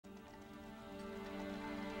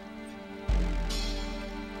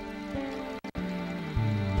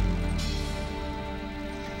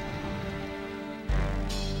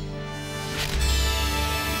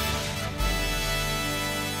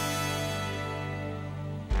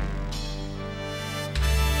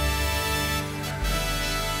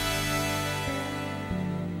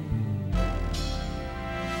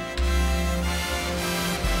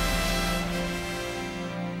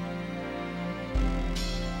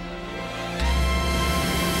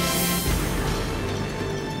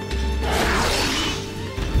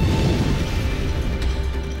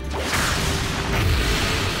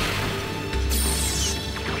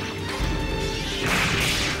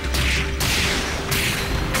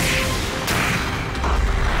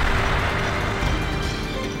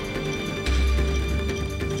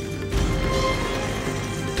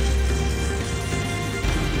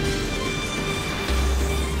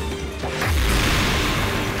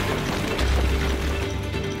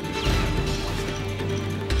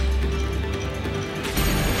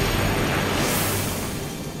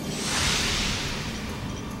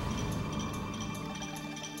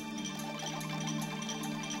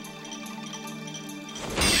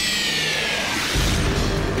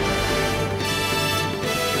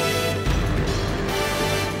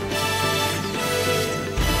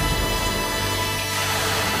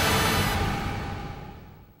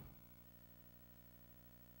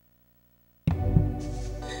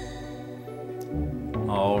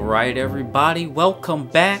Alright everybody, welcome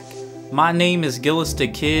back. My name is Gillis the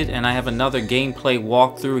Kid and I have another gameplay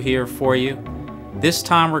walkthrough here for you. This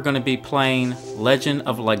time we're going to be playing Legend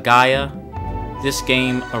of Legaia. This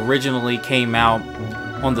game originally came out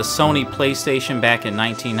on the Sony PlayStation back in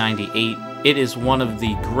 1998. It is one of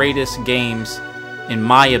the greatest games, in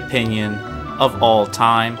my opinion, of all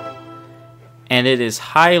time. And it is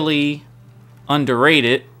highly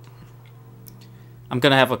underrated. I'm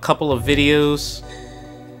going to have a couple of videos.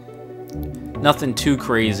 Nothing too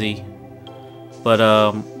crazy. But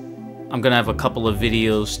I'm going to have a couple of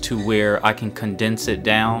videos to where I can condense it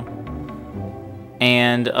down.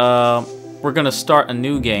 And we're going to start a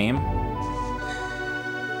new game.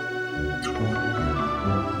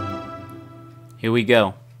 Here we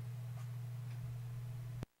go.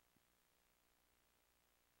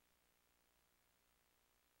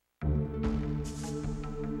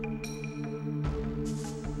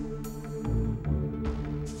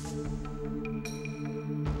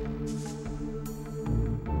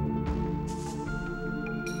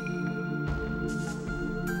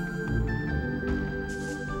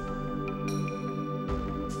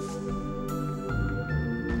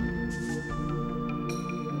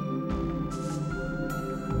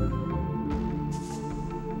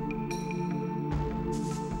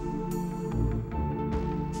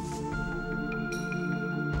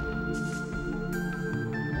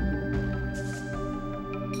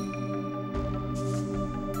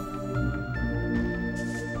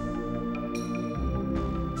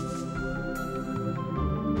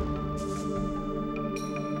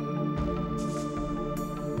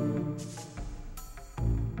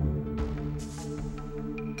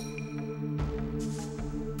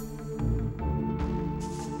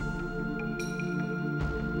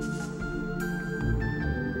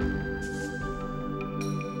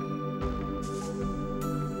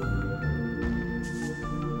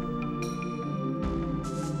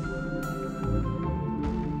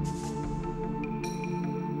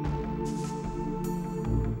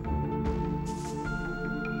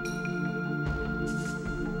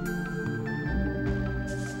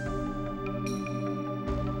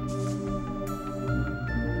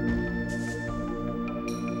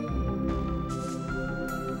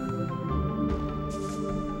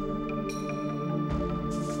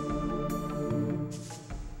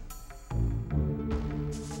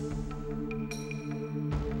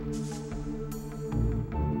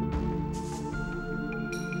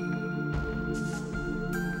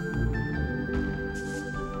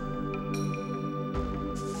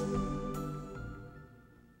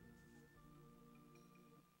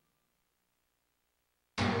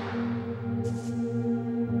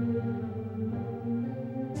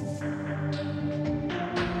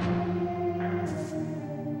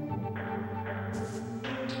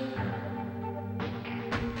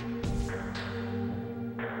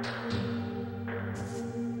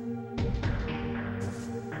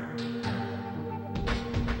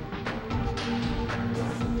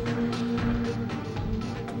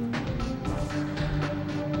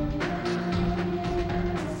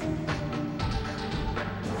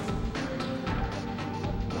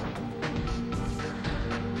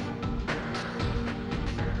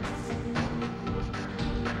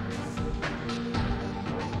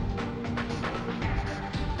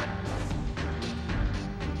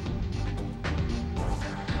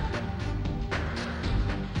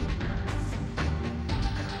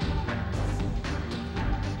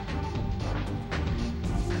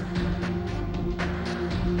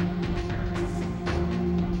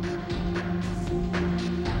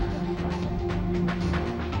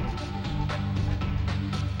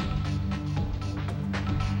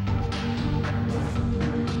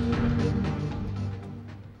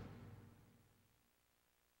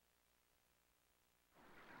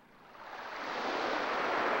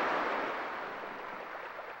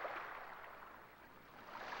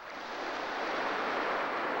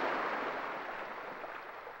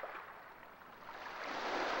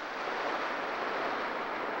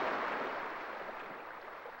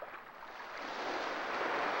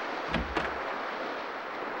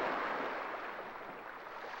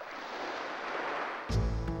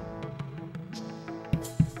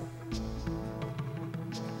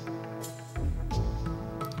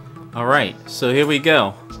 Alright, so here we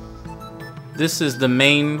go. This is the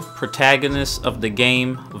main protagonist of the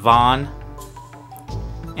game, Vahn.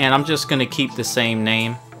 And I'm just going to keep the same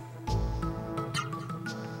name.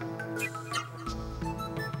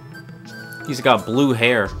 He's got blue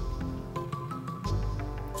hair.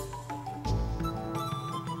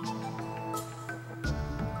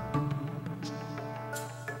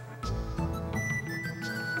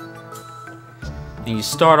 And you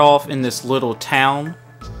start off in this little town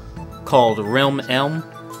called Rim Elm.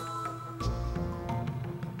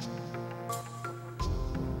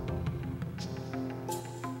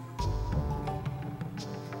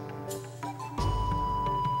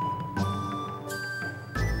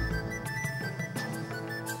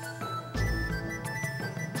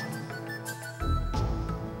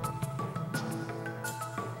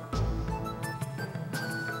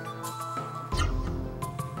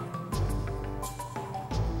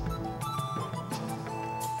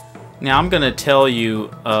 Now I'm going to tell you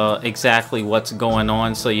exactly what's going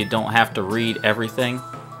on so you don't have to read everything.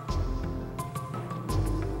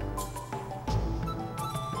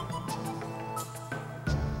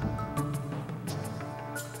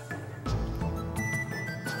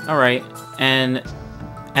 Alright, and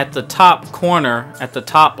at the top corner, at the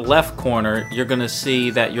top left corner, you're going to see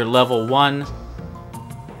that you're level 1.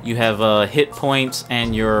 You have hit points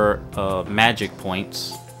and your magic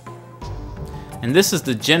points. And this is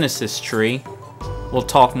the Genesis tree. We'll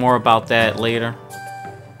talk more about that later.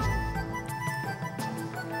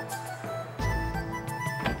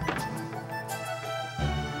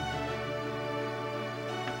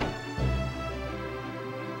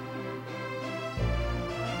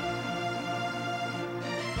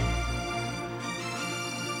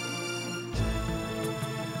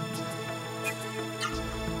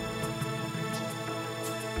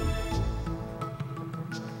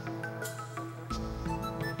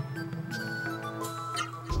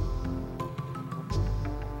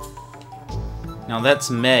 Now that's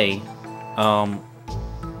May.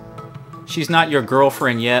 She's not your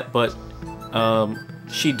girlfriend yet, but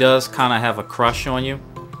she does kind of have a crush on you.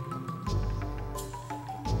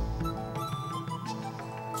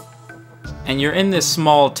 And you're in this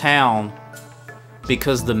small town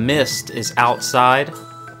because the mist is outside.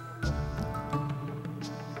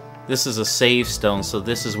 This is a save stone, so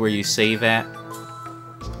this is where you save at.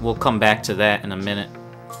 We'll come back to that in a minute.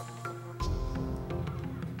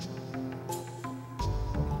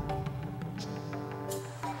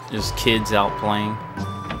 There's kids out playing.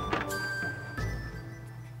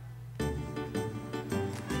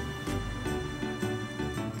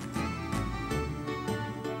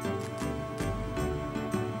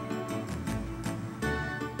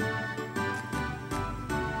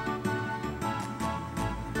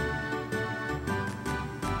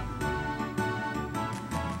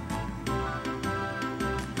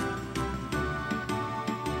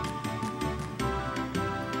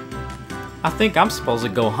 I think I'm supposed to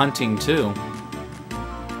go hunting too.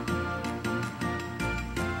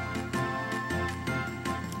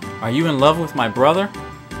 Are you in love with my brother?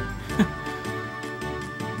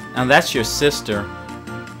 Now that's your sister.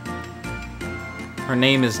 Her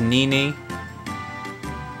name is Nini.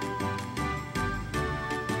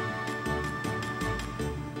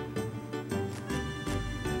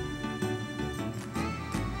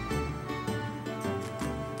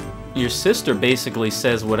 Your sister basically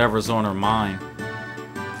says whatever's on her mind.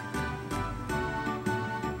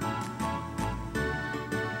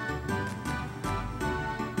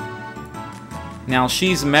 Now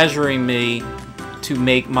she's measuring me to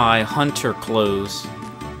make my hunter clothes,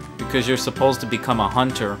 because you're supposed to become a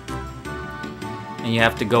hunter and you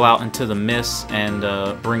have to go out into the mist and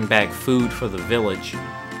bring back food for the village.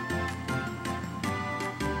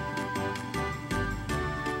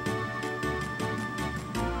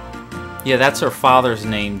 Yeah, that's her father's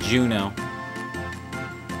name, Juno.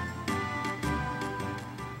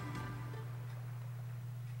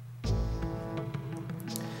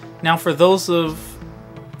 Now, for those of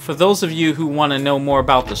you who want to know more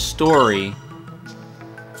about the story,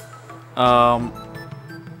 the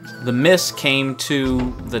mist came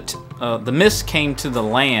to the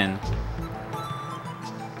land,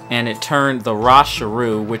 and it turned the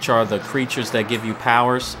Ra-Seru, which are the creatures that give you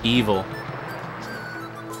powers, evil.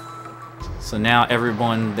 So now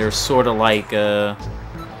everyone, they're sort of like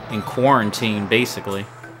in quarantine, basically.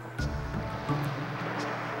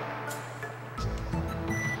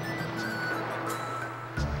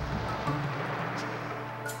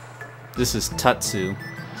 This is Tatsu.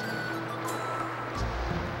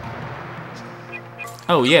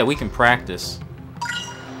 Oh yeah, we can practice.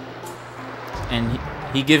 And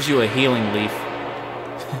he gives you a healing leaf.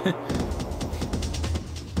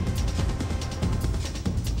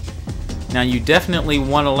 Now you definitely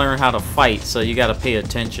want to learn how to fight, so you got to pay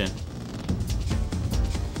attention.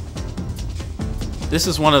 This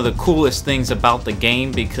is one of the coolest things about the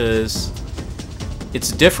game because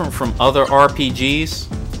it's different from other RPGs.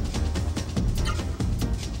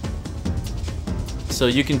 So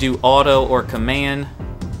you can do auto or command.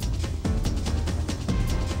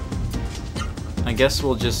 I guess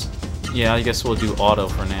we'll just... Yeah, I guess we'll do auto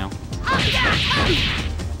for now.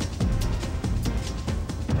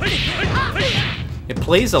 It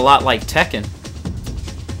plays a lot like Tekken.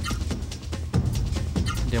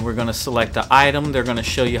 Then we're going to select the item. They're going to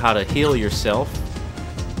show you how to heal yourself.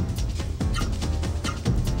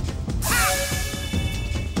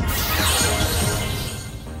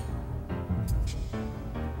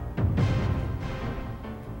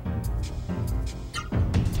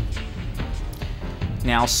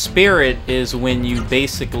 Now, Spirit is when you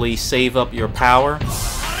basically save up your power,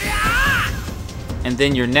 and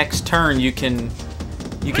then your next turn you can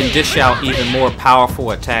dish out even more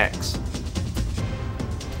powerful attacks.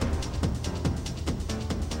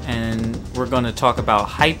 And we're going to talk about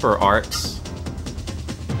hyper arts.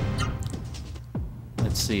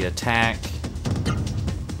 Let's see, attack,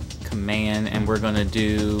 command, and we're going to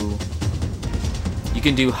do... You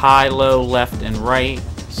can do high, low, left, and right.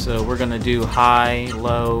 So we're gonna do high,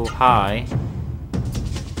 low, high.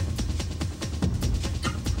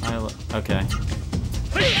 Okay.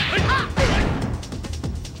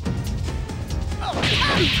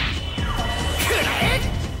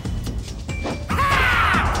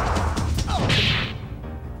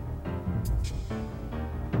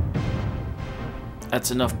 That's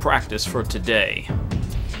enough practice for today.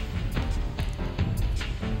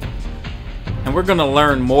 And we're gonna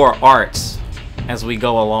learn more arts as we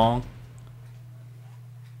go along.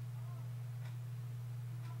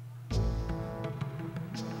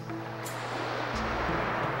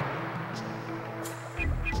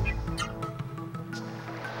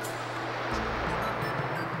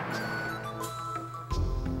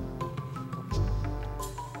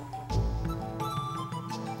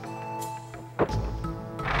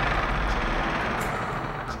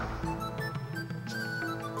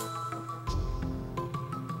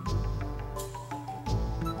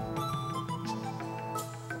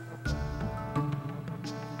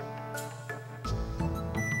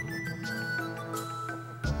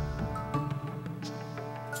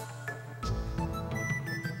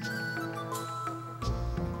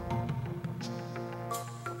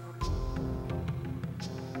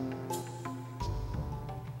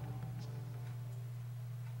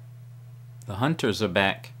 The hunters are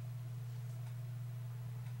back.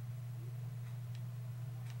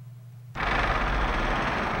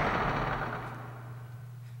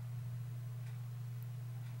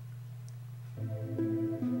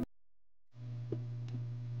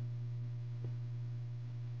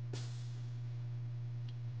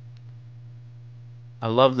 I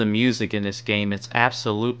love the music in this game. It's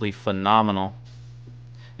absolutely phenomenal.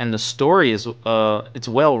 And the story is it's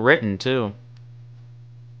well written too.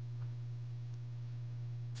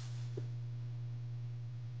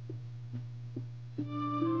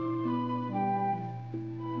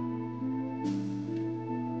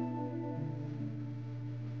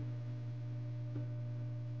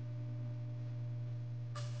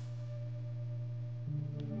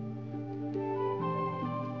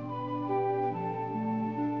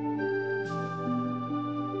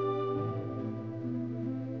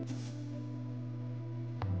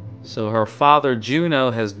 So her father,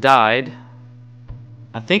 Juno, has died.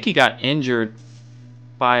 I think he got injured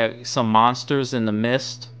by some monsters in the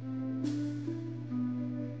mist.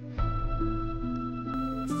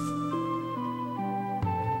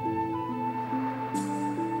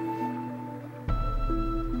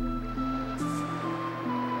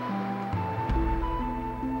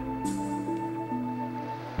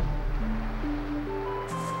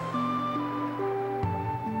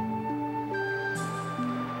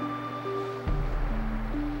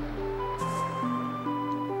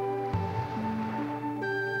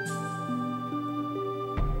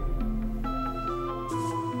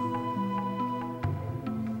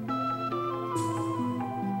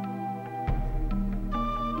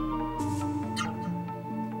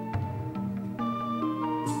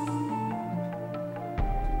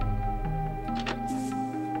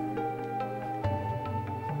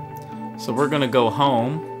 So we're gonna go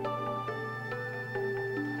home.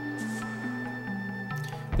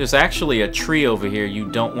 There's actually a tree over here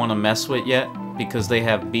you don't want to mess with yet because they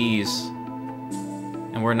have bees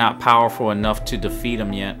and we're not powerful enough to defeat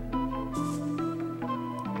them yet.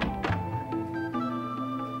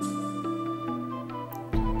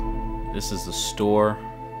 This is the store.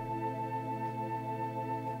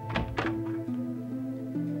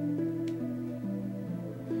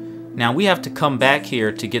 Now we have to come back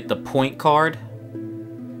here to get the point card.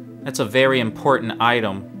 That's a very important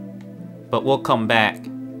item, but we'll come back.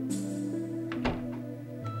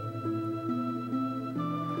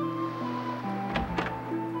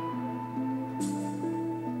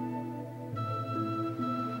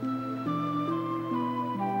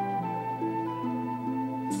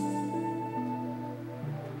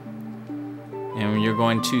 you're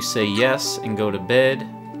going to say yes and go to bed.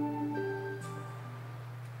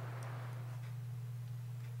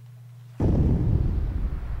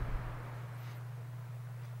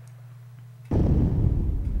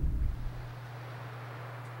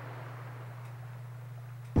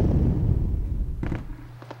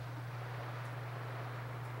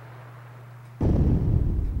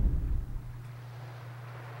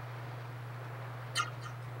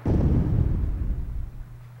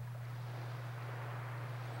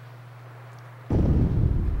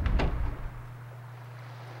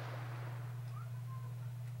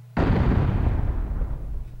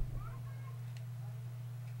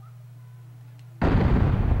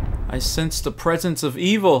 I sense the presence of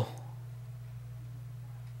evil.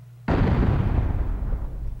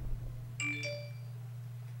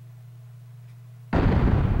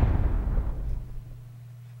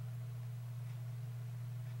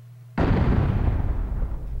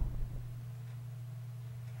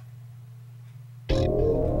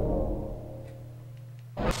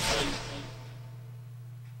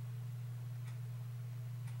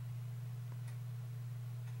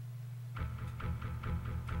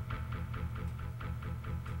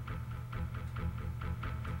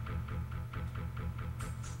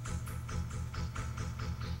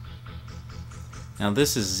 Now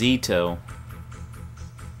this is Zito.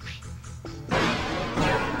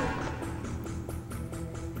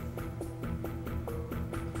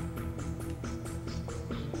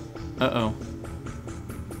 Uh-oh.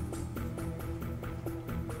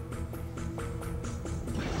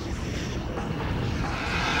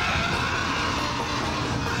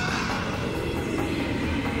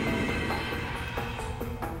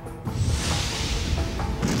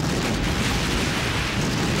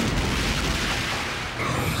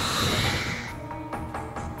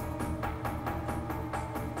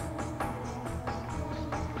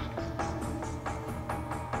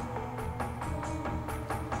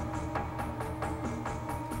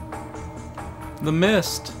 The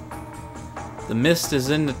mist. The mist is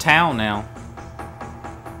in the town now.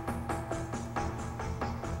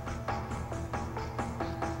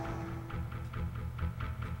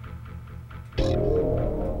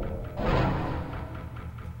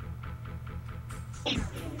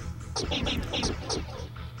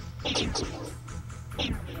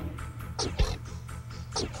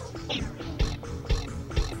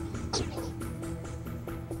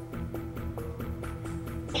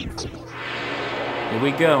 Here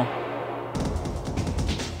we go.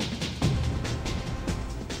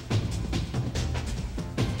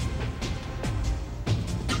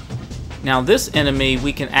 Now this enemy,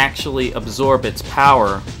 we can actually absorb its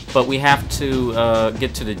power, but we have to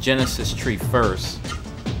get to the Genesis tree first.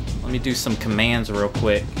 Let me do some commands real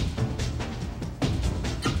quick.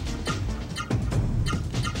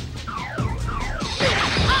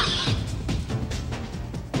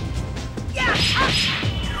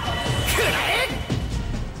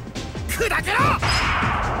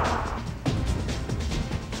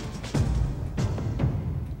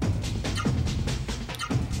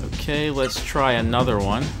 Okay, let's try another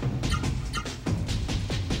one.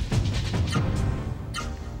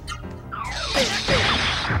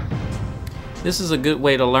 This is a good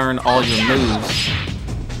way to learn all your moves.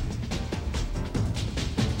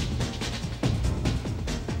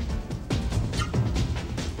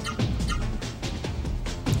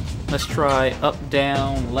 Let's try up,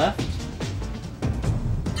 down, left.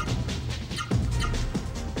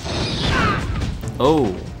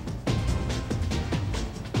 Oh.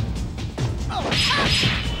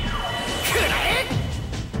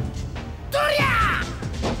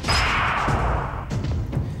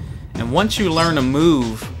 And once you learn a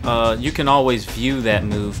move, you can always view that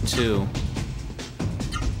move too.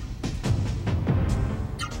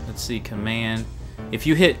 Let's see, command. If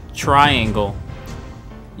you hit triangle,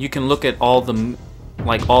 you can look at all the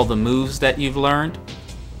moves that you've learned.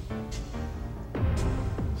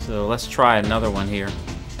 So let's try another one here.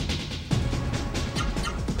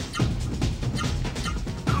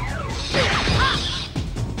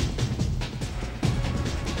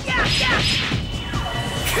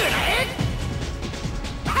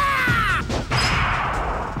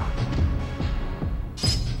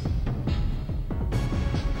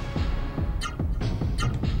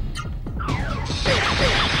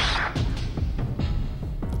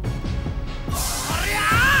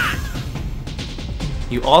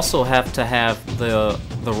 You also have to have the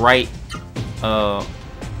right,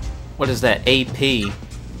 what is that, AP.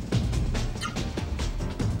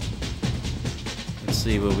 Let's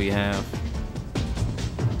see what we have.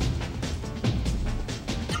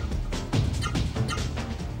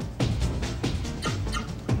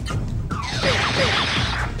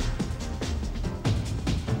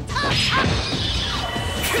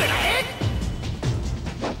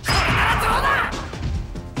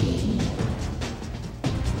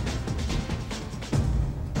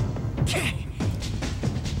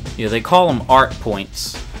 Yeah, they call them art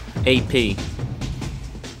points. AP.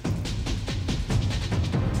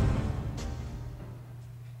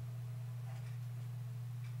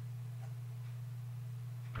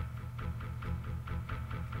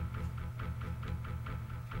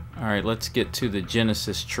 Alright, let's get to the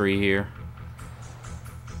Genesis tree here.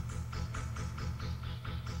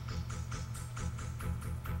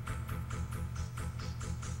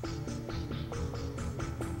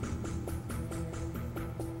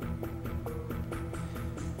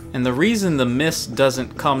 And the reason the mist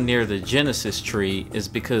doesn't come near the Genesis tree is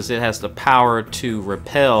because it has the power to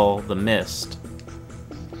repel the mist.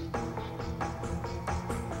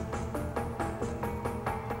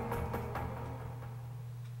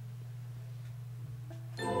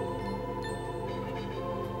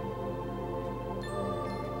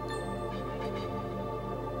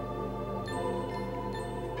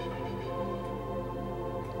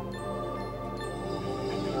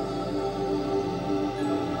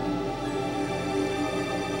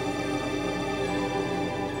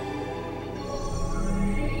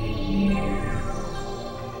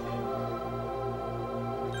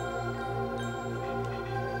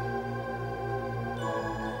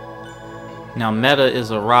 Now Meta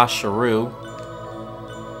is a Ra-Seru,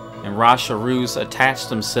 and Ra-Serus attach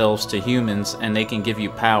themselves to humans and they can give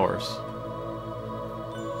you powers.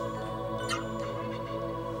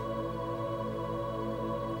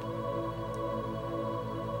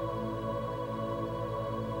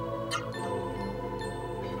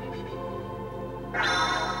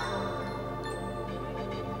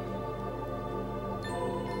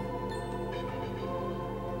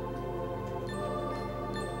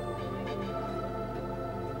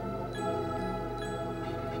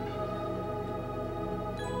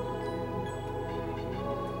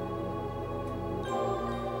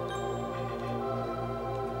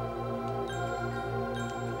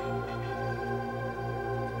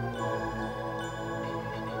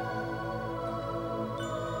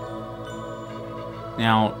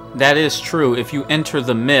 Now, that is true. If you enter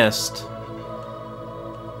the mist,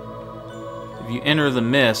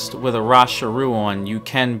 with a Ra-Seru on, you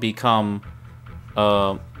can become,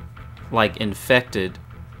 like, infected.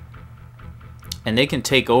 And they can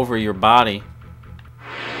take over your body.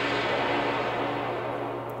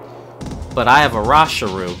 But I have a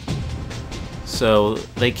Ra-Seru, so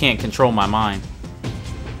they can't control my mind.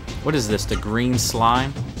 What is this, the green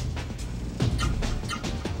slime?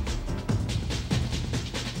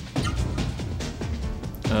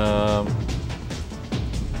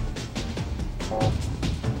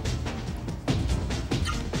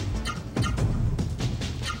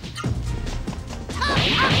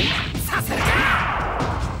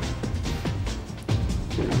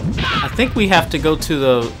 I think we have to go to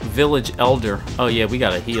the village elder. Oh yeah, we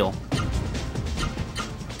gotta heal.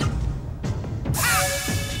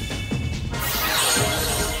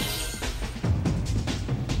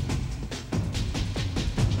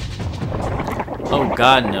 Oh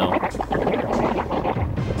god, no.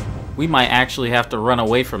 We might actually have to run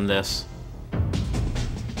away from this.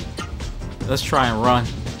 Let's try and run.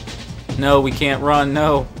 No, we can't run,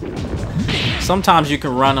 no. Sometimes you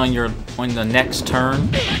can run on the next turn.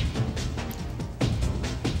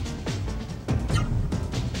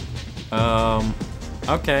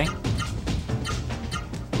 Okay.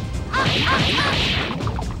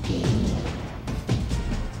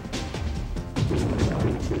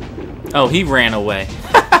 Oh, he ran away.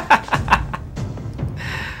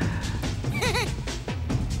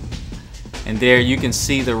 And there you can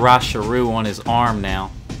see the Ra-Seru on his arm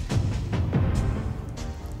now.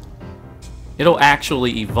 It'll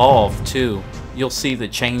actually evolve too. You'll see the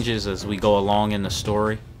changes as we go along in the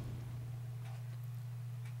story.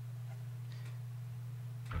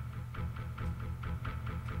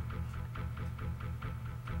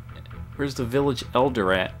 Where's the village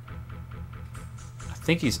elder at? I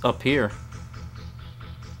think he's up here.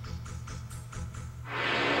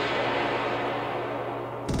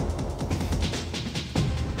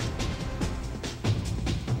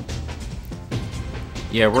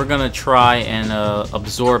 Yeah, we're gonna try and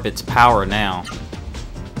absorb its power now.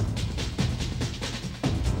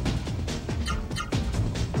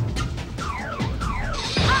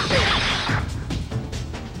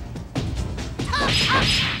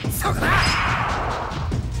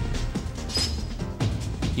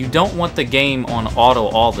 You don't want the game on auto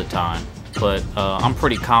all the time, but I'm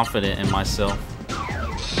pretty confident in myself.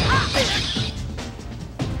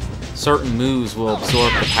 Certain moves will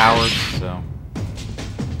absorb the powers, so...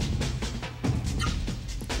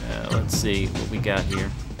 let's see what we got here.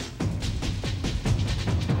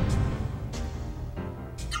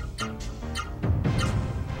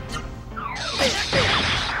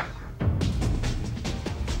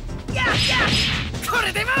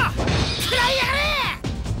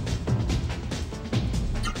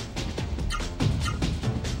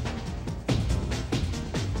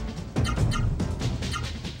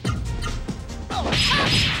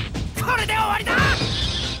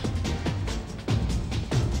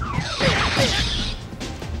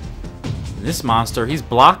 This monster, he's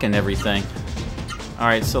blocking everything.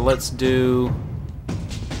 Alright, so let's do...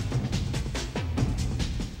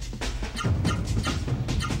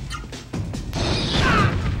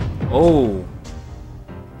 Oh!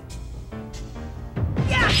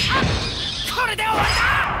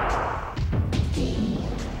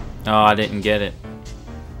 Oh, I didn't get it.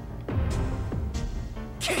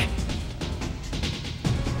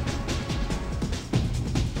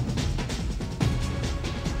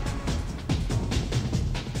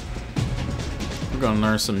 We're gonna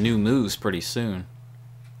learn some new moves pretty soon.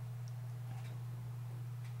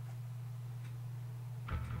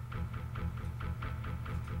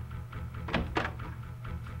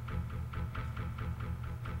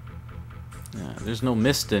 Yeah, there's no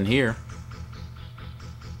mist in here.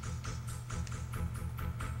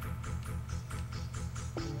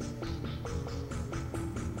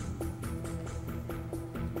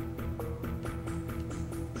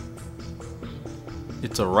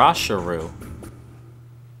 It's a Ra-Seru.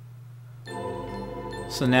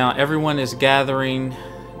 So now everyone is gathering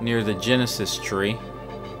near the Genesis tree.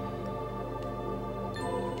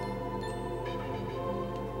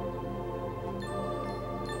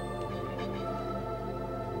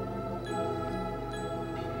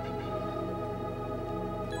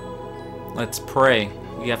 Let's pray.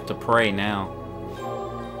 We have to pray now.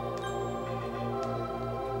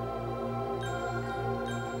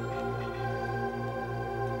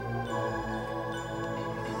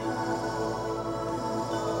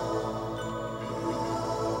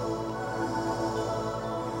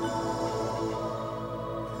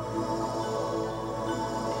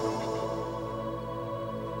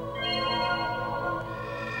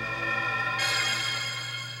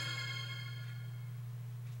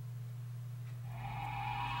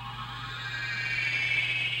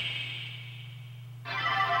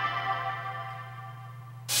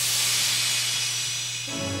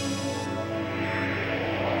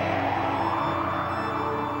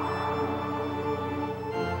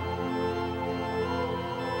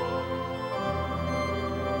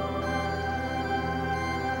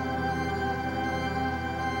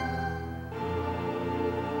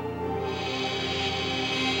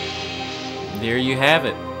 There you have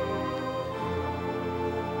it.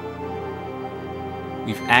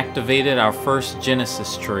 We've activated our first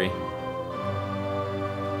Genesis tree.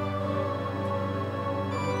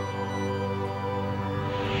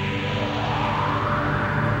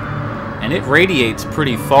 And it radiates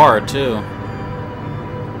pretty far too.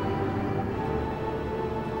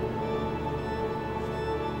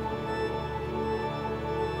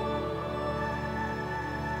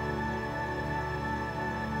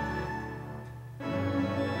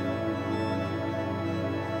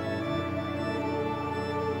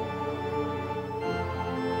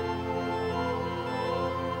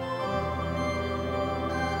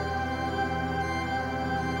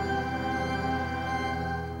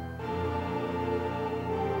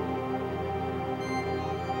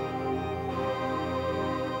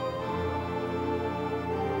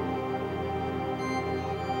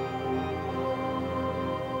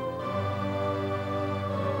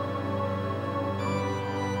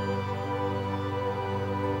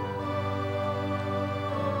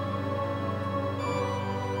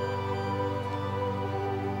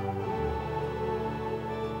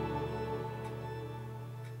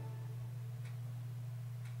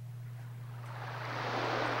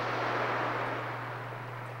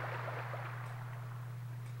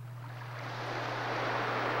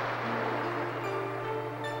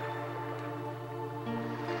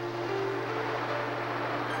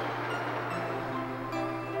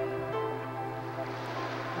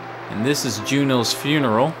 And this is Juno's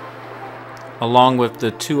funeral, along with the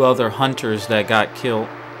two other hunters that got killed.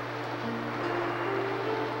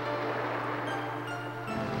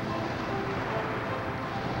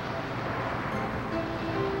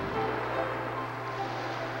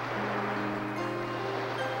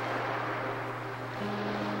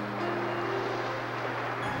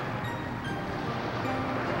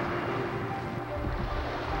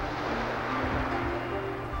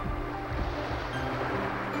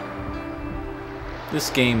 This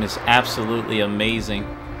game is absolutely amazing.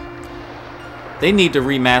 They need to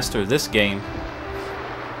remaster this game.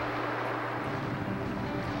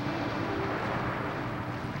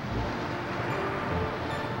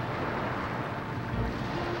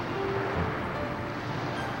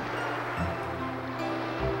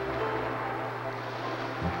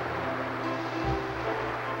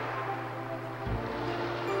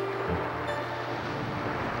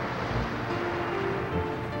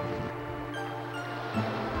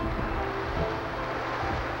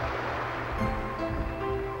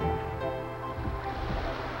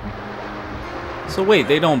 So wait,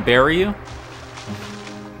 they don't bury you?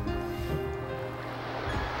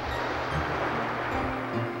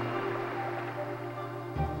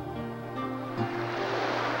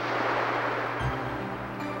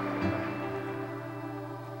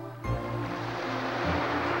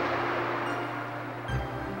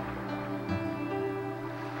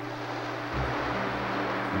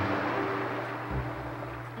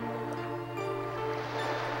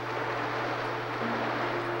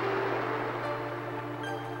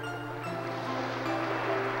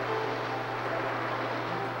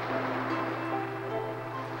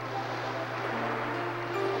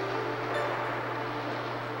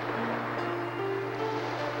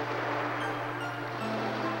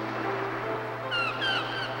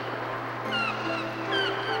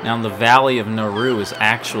 Now, the Valley of Naru is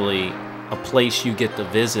actually a place you get to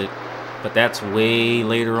visit, but that's way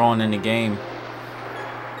later on in the game.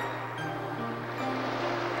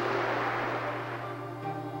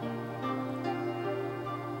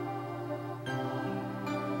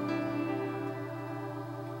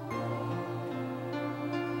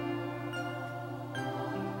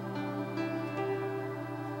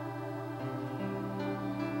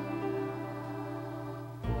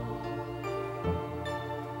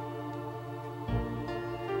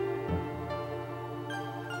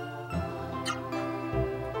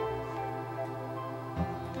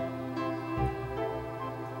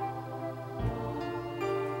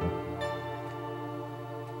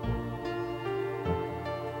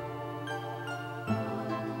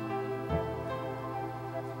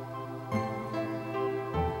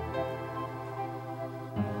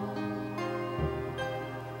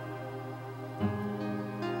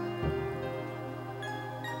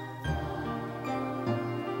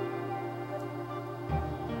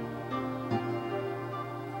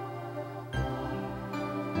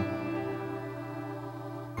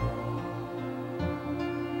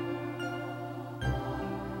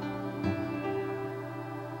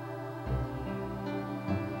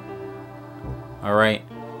 Alright,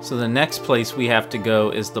 so the next place we have to go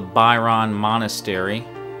is the Byron Monastery.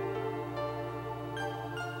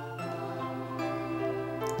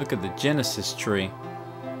 Look at the Genesis tree.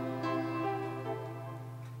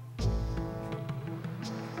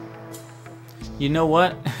 You know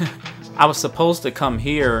what? I was supposed to come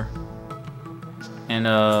here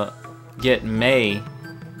and get May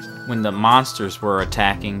when the monsters were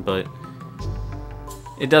attacking, but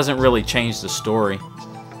it doesn't really change the story.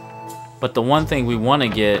 But the one thing we want to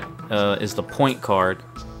get is the point card.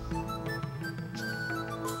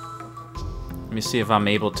 Let me see if I'm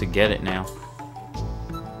able to get it now.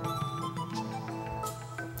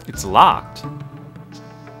 It's locked.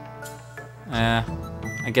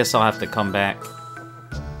 I guess I'll have to come back.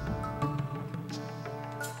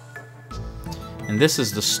 And this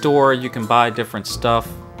is the store. You can buy different stuff.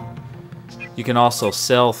 You can also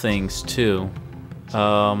sell things too.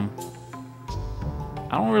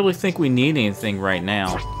 I don't really think we need anything right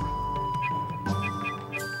now.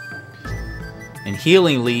 And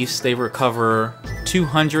healing leaves, they recover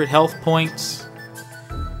 200 health points.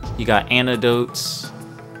 You got antidotes,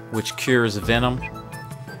 which cures venom.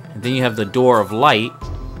 And then you have the Door of Light,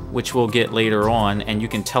 which we'll get later on, and you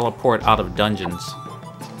can teleport out of dungeons.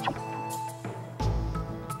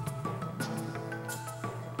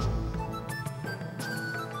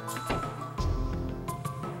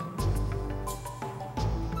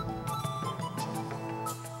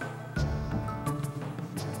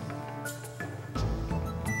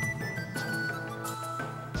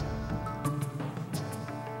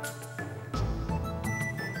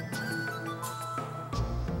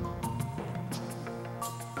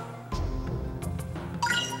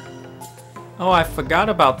 Oh, I forgot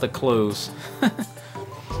about the clothes.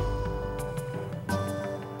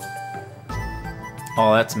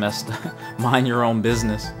 Oh, that's messed up. Mind your own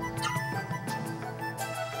business.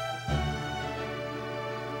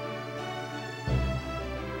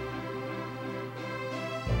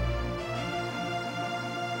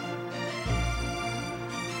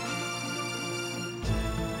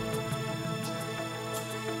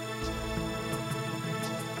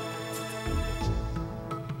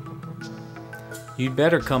 You'd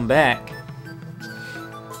better come back.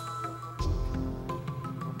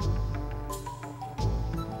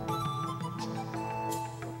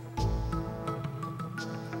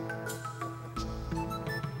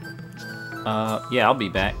 Yeah, I'll be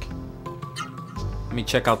back. Let me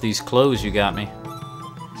check out these clothes you got me.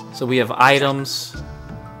 So we have items.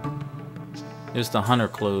 There's the hunter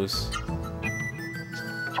clothes.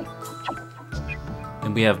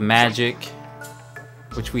 And we have magic,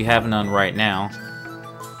 which we have none right now.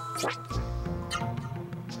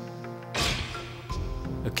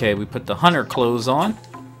 Okay, we put the hunter clothes on.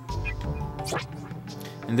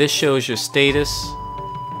 And this shows your status.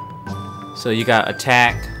 So you got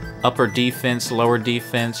attack, upper defense, lower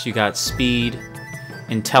defense. You got speed,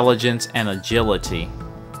 intelligence, and agility.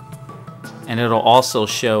 And it'll also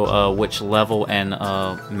show which level and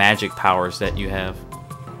magic powers that you have.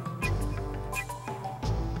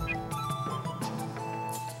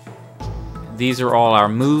 These are all our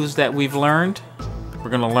moves that we've learned. We're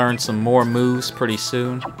going to learn some more moves pretty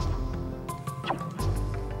soon.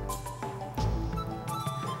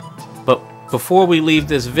 But before we leave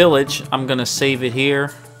this village, I'm going to save it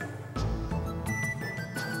here.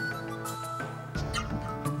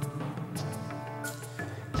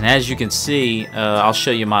 And as you can see, I'll show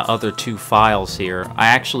you my other 2 files here. I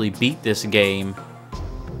actually beat this game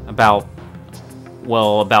about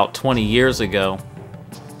 20 years ago.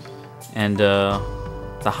 And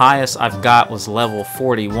the highest I've got was level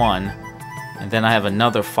 41. And then I have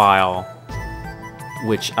another file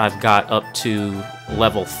which I've got up to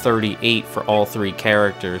level 38 for all 3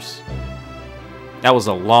 characters. That was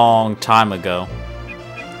a long time ago.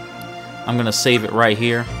 I'm gonna save it right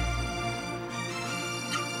here.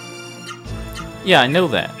 Yeah, I know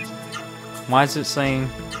that. Why is it saying...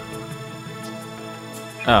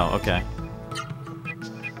 Oh, okay.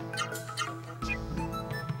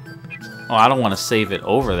 Oh, I don't want to save it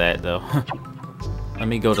over that, though. Let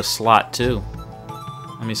me go to slot 2.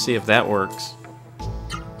 Let me see if that works.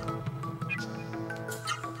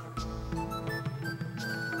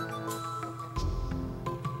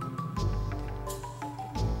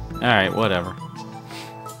 Alright, whatever.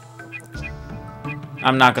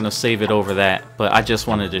 I'm not going to save it over that, but I just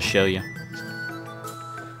wanted to show you.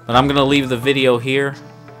 But I'm going to leave the video here.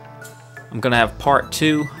 I'm going to have part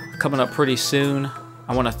 2 coming up pretty soon.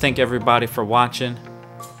 I want to thank everybody for watching,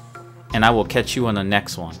 and I will catch you on the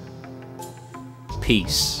next one.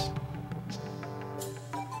 Peace.